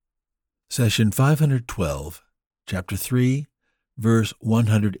Session 512, Chapter 3, Verse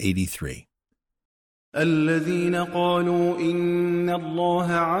 183. الذين قالوا إن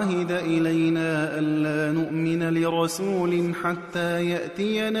الله عهد إلينا ألا نؤمن لرسول حتى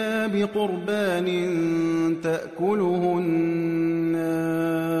يأتينا بقربان تأكله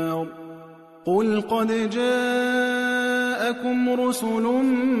النار قل قد جاءكم رسل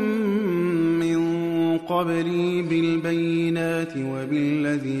من قبلي بالبينات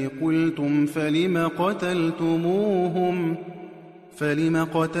وبالذي قلتم فلم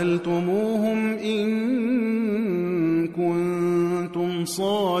قتلتموهم إن كنتم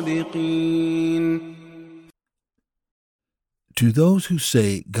صادقين. To those who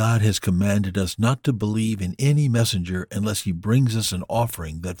say God has commanded us not to believe in any messenger unless he brings us an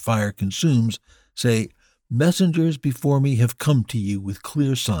offering that fire consumes, say, messengers before me have come to you with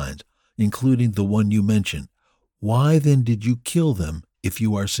clear signs, including the one you mentioned. Why then did you kill them if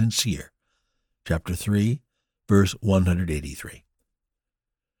you are sincere? Chapter 3, verse 183.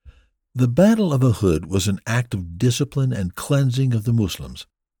 The Battle of Uhud was an act of discipline and cleansing of the Muslims.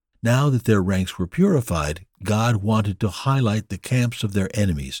 Now that their ranks were purified, God wanted to highlight the camps of their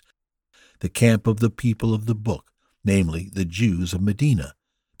enemies, the camp of the people of the book, namely the Jews of Medina,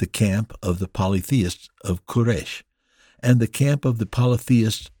 the camp of the polytheists of Quraysh, and the camp of the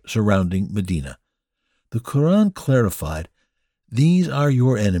polytheists surrounding Medina. The Quran clarified, "These are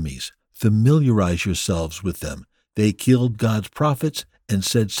your enemies. Familiarize yourselves with them. They killed God's prophets and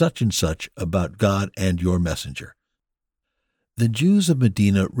said such and such about God and your messenger." The Jews of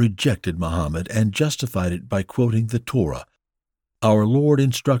Medina rejected Muhammad and justified it by quoting the Torah. Our Lord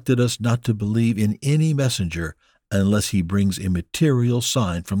instructed us not to believe in any messenger unless he brings a material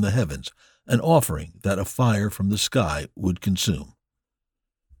sign from the heavens, an offering that a fire from the sky would consume.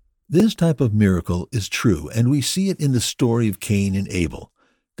 This type of miracle is true, and we see it in the story of Cain and Abel.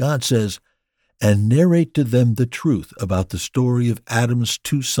 God says, "And narrate to them the truth about the story of Adam's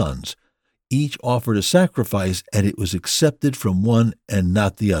two sons. Each offered a sacrifice, and it was accepted from one and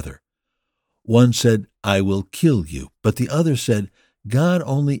not the other. One said, 'I will kill you,' but the other said, 'God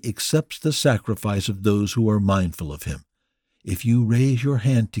only accepts the sacrifice of those who are mindful of him. If you raise your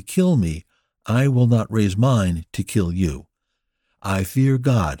hand to kill me, I will not raise mine to kill you. I fear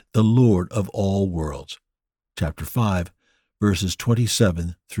God, the Lord of all worlds." Chapter 5, verses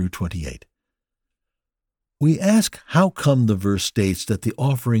 27 through 28. We ask how come the verse states that the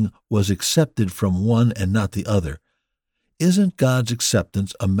offering was accepted from one and not the other. Isn't God's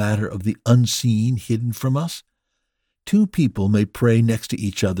acceptance a matter of the unseen hidden from us? Two people may pray next to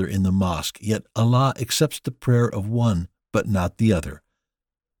each other in the mosque, yet Allah accepts the prayer of one but not the other.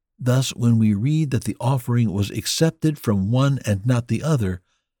 Thus, when we read that the offering was accepted from one and not the other,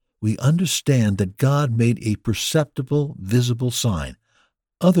 we understand that God made a perceptible, visible sign.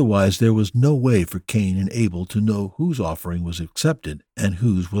 Otherwise, there was no way for Cain and Abel to know whose offering was accepted and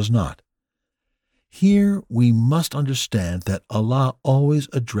whose was not. Here we must understand that Allah always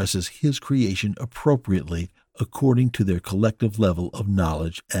addresses His creation appropriately according to their collective level of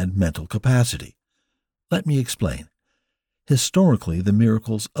knowledge and mental capacity. Let me explain. Historically, the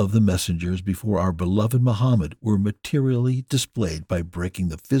miracles of the messengers before our beloved Muhammad were materially displayed by breaking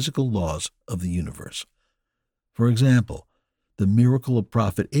the physical laws of the universe. For example, the miracle of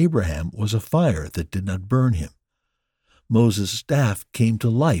Prophet Abraham was a fire that did not burn him. Moses' staff came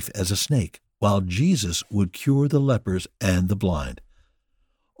to life as a snake, while Jesus would cure the lepers and the blind.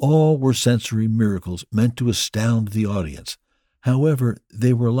 All were sensory miracles meant to astound the audience. However,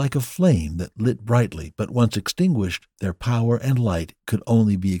 they were like a flame that lit brightly, but once extinguished, their power and light could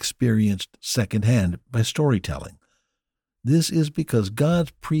only be experienced secondhand by storytelling. This is because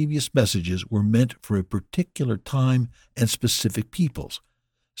God's previous messages were meant for a particular time and specific peoples,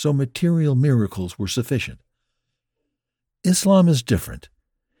 so material miracles were sufficient. Islam is different.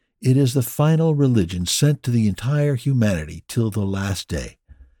 It is the final religion sent to the entire humanity till the last day.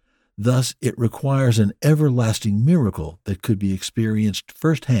 Thus, it requires an everlasting miracle that could be experienced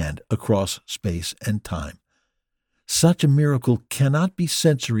firsthand across space and time. Such a miracle cannot be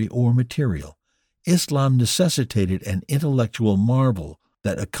sensory or material. Islam necessitated an intellectual marvel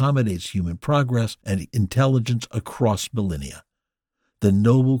that accommodates human progress and intelligence across millennia. The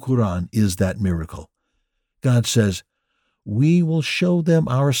noble Quran is that miracle. God says, "We will show them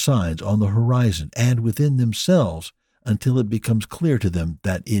our signs on the horizon and within themselves until it becomes clear to them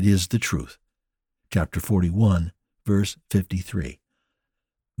that it is the truth." Chapter 41, verse 53.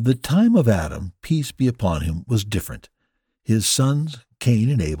 The time of Adam, peace be upon him, was different. His sons, Cain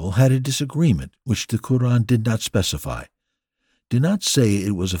and Abel, had a disagreement which the Quran did not specify. Do not say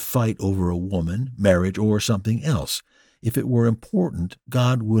it was a fight over a woman, marriage, or something else. If it were important,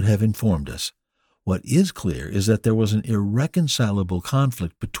 God would have informed us. What is clear is that there was an irreconcilable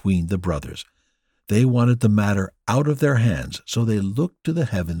conflict between the brothers. They wanted the matter out of their hands, so they looked to the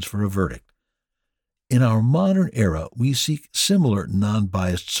heavens for a verdict. In our modern era, we seek similar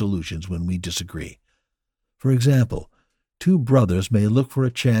non-biased solutions when we disagree. For example, two brothers may look for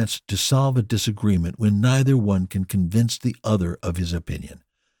a chance to solve a disagreement when neither one can convince the other of his opinion.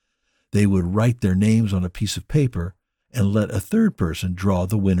 They would write their names on a piece of paper and let a third person draw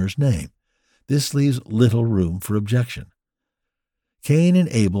the winner's name. This leaves little room for objection. Cain and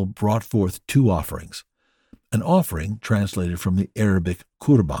Abel brought forth two offerings. An offering, translated from the Arabic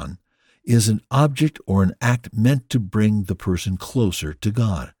qurban, is an object or an act meant to bring the person closer to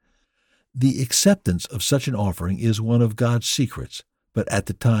God. The acceptance of such an offering is one of God's secrets, but at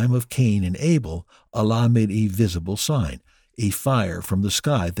the time of Cain and Abel, Allah made a visible sign, a fire from the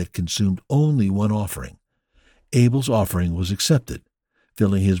sky that consumed only one offering. Abel's offering was accepted,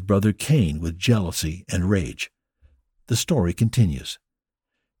 filling his brother Cain with jealousy and rage. The story continues.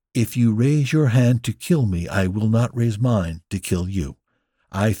 If you raise your hand to kill me, I will not raise mine to kill you.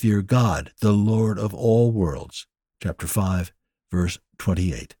 I fear God, the Lord of all worlds. Chapter 5, verse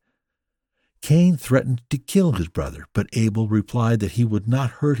 28. Cain threatened to kill his brother, but Abel replied that he would not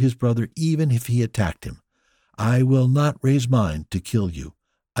hurt his brother even if he attacked him. I will not raise mine to kill you.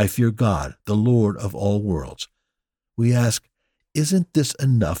 I fear God, the Lord of all worlds. We ask, isn't this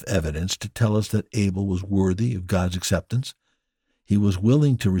enough evidence to tell us that Abel was worthy of God's acceptance? He was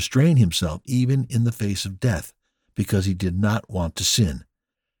willing to restrain himself even in the face of death because he did not want to sin.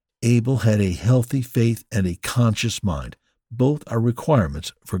 Abel had a healthy faith and a conscious mind. Both are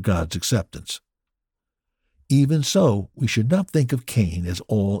requirements for God's acceptance. Even so, we should not think of Cain as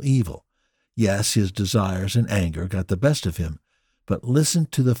all evil. Yes, his desires and anger got the best of him, but listen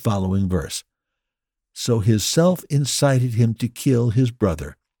to the following verse. So his self incited him to kill his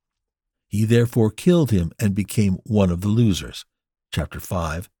brother. He therefore killed him and became one of the losers. Chapter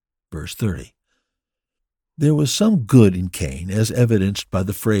 5, verse 30. There was some good in Cain, as evidenced by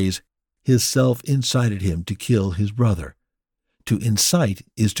the phrase, his self incited him to kill his brother. To incite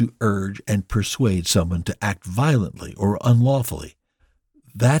is to urge and persuade someone to act violently or unlawfully.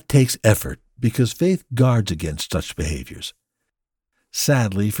 That takes effort because faith guards against such behaviors.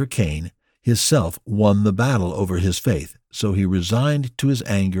 Sadly for Cain, his self won the battle over his faith, so he resigned to his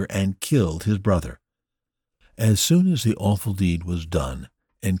anger and killed his brother. As soon as the awful deed was done,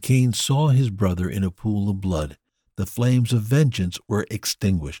 and Cain saw his brother in a pool of blood, the flames of vengeance were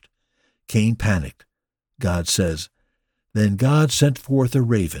extinguished. Cain panicked. God says, Then God sent forth a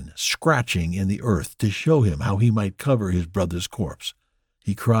raven, scratching in the earth to show him how he might cover his brother's corpse.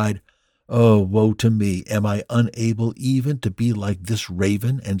 He cried, Oh, woe to me! Am I unable even to be like this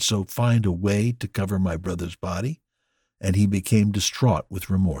raven and so find a way to cover my brother's body? And he became distraught with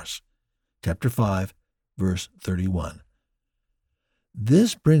remorse. Chapter 5, verse 31.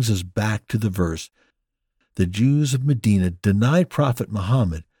 This brings us back to the verse. The Jews of Medina denied Prophet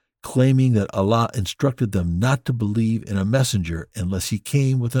Muhammad, claiming that Allah instructed them not to believe in a messenger unless he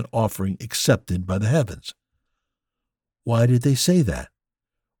came with an offering accepted by the heavens. Why did they say that?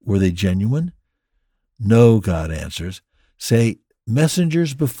 Were they genuine? No, God answers. Say,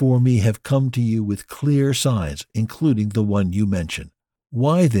 messengers before me have come to you with clear signs, including the one you mention.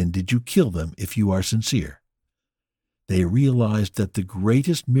 Why then did you kill them if you are sincere? They realized that the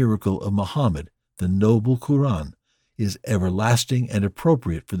greatest miracle of Muhammad, the noble Quran, is everlasting and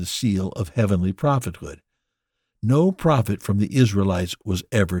appropriate for the seal of heavenly prophethood. No prophet from the Israelites was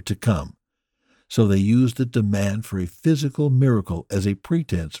ever to come. So they used the demand for a physical miracle as a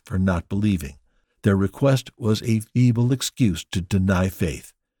pretense for not believing. Their request was a feeble excuse to deny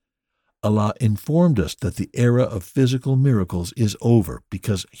faith. Allah informed us that the era of physical miracles is over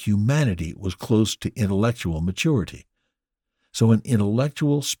because humanity was close to intellectual maturity. So an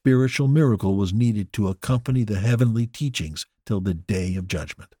intellectual, spiritual miracle was needed to accompany the heavenly teachings till the day of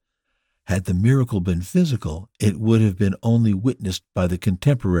judgment. Had the miracle been physical, it would have been only witnessed by the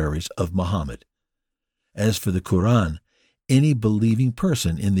contemporaries of Muhammad. As for the Quran, any believing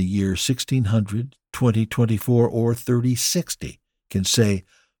person in the year 1600, 2024, or 3060 can say,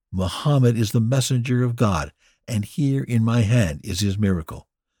 Muhammad is the messenger of God, and here in my hand is his miracle.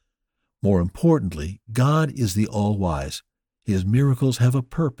 More importantly, God is the all-wise. His miracles have a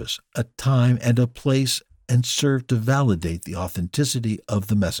purpose, a time, and a place, and serve to validate the authenticity of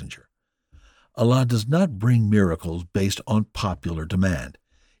the messenger. Allah does not bring miracles based on popular demand.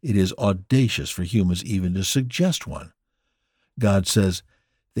 It is audacious for humans even to suggest one. God says,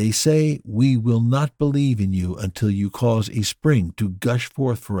 They say, We will not believe in you until you cause a spring to gush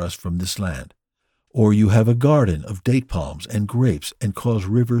forth for us from this land. Or you have a garden of date palms and grapes, and cause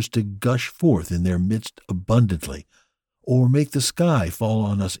rivers to gush forth in their midst abundantly, or make the sky fall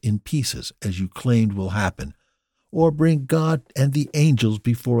on us in pieces, as you claimed will happen, or bring God and the angels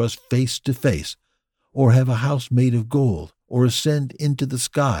before us face to face, or have a house made of gold, or ascend into the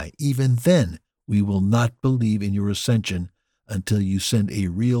sky, even then we will not believe in your ascension until you send a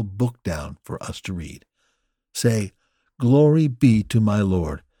real book down for us to read. Say, Glory be to my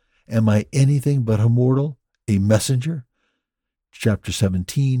Lord. Am I anything but a mortal, a messenger? Chapter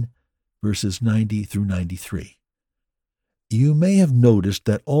 17, verses 90 through 93. You may have noticed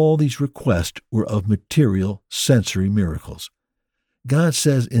that all these requests were of material, sensory miracles. God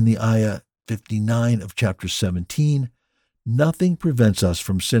says in the ayah 59 of chapter 17, nothing prevents us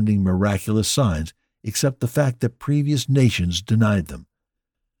from sending miraculous signs except the fact that previous nations denied them.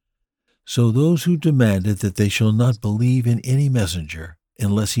 So those who demanded that they shall not believe in any messenger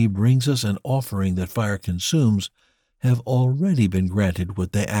unless he brings us an offering that fire consumes have already been granted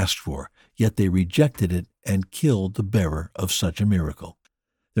what they asked for, yet they rejected it and killed the bearer of such a miracle.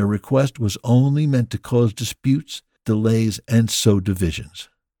 Their request was only meant to cause disputes, delays, and sow divisions.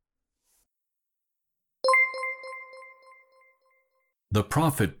 The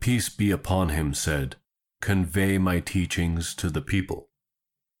prophet, peace be upon him, said, "Convey my teachings to the people,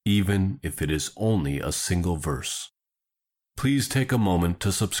 even if it is only a single verse." Please take a moment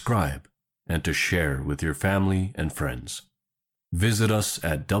to subscribe and to share with your family and friends. Visit us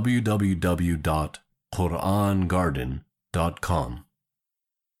at www.qurangarden.com.